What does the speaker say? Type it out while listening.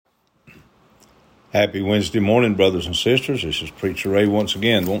Happy Wednesday morning, brothers and sisters. This is Preacher Ray once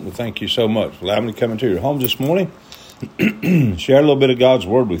again. I want to thank you so much for allowing me to come into your home this morning, share a little bit of God's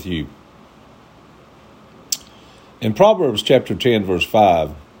Word with you. In Proverbs chapter 10, verse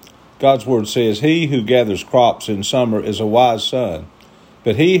 5, God's Word says, "He who gathers crops in summer is a wise son,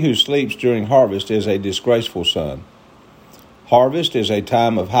 but he who sleeps during harvest is a disgraceful son." Harvest is a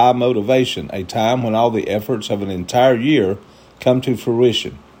time of high motivation, a time when all the efforts of an entire year come to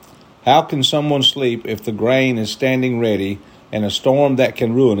fruition. How can someone sleep if the grain is standing ready and a storm that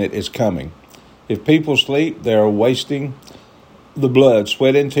can ruin it is coming? If people sleep, they are wasting the blood,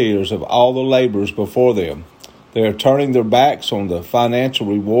 sweat, and tears of all the laborers before them. They are turning their backs on the financial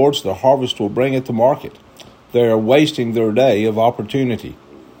rewards the harvest will bring at the market. They are wasting their day of opportunity.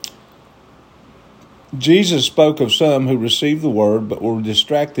 Jesus spoke of some who received the word but were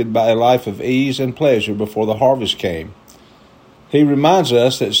distracted by a life of ease and pleasure before the harvest came. He reminds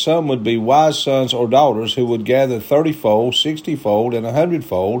us that some would be wise sons or daughters who would gather 30-fold, 60-fold, and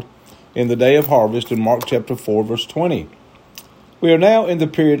 100-fold in the day of harvest in Mark chapter 4, verse 20. We are now in the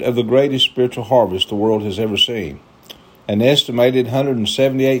period of the greatest spiritual harvest the world has ever seen. An estimated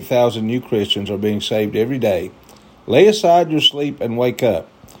 178,000 new Christians are being saved every day. Lay aside your sleep and wake up.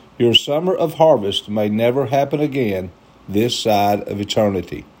 Your summer of harvest may never happen again this side of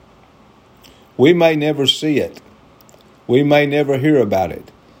eternity. We may never see it. We may never hear about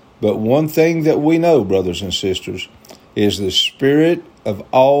it, but one thing that we know, brothers and sisters, is the Spirit of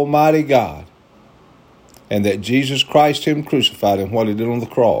Almighty God, and that Jesus Christ, Him crucified and what He did on the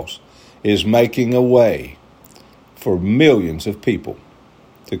cross, is making a way for millions of people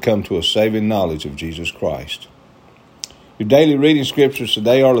to come to a saving knowledge of Jesus Christ. Your daily reading scriptures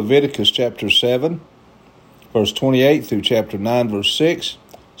today are Leviticus chapter 7, verse 28 through chapter 9, verse 6,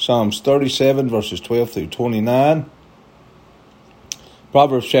 Psalms 37, verses 12 through 29,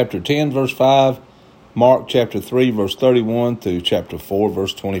 Proverbs chapter 10, verse 5, Mark chapter 3, verse 31 through chapter 4,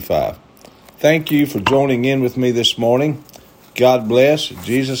 verse 25. Thank you for joining in with me this morning. God bless.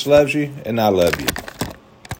 Jesus loves you, and I love you.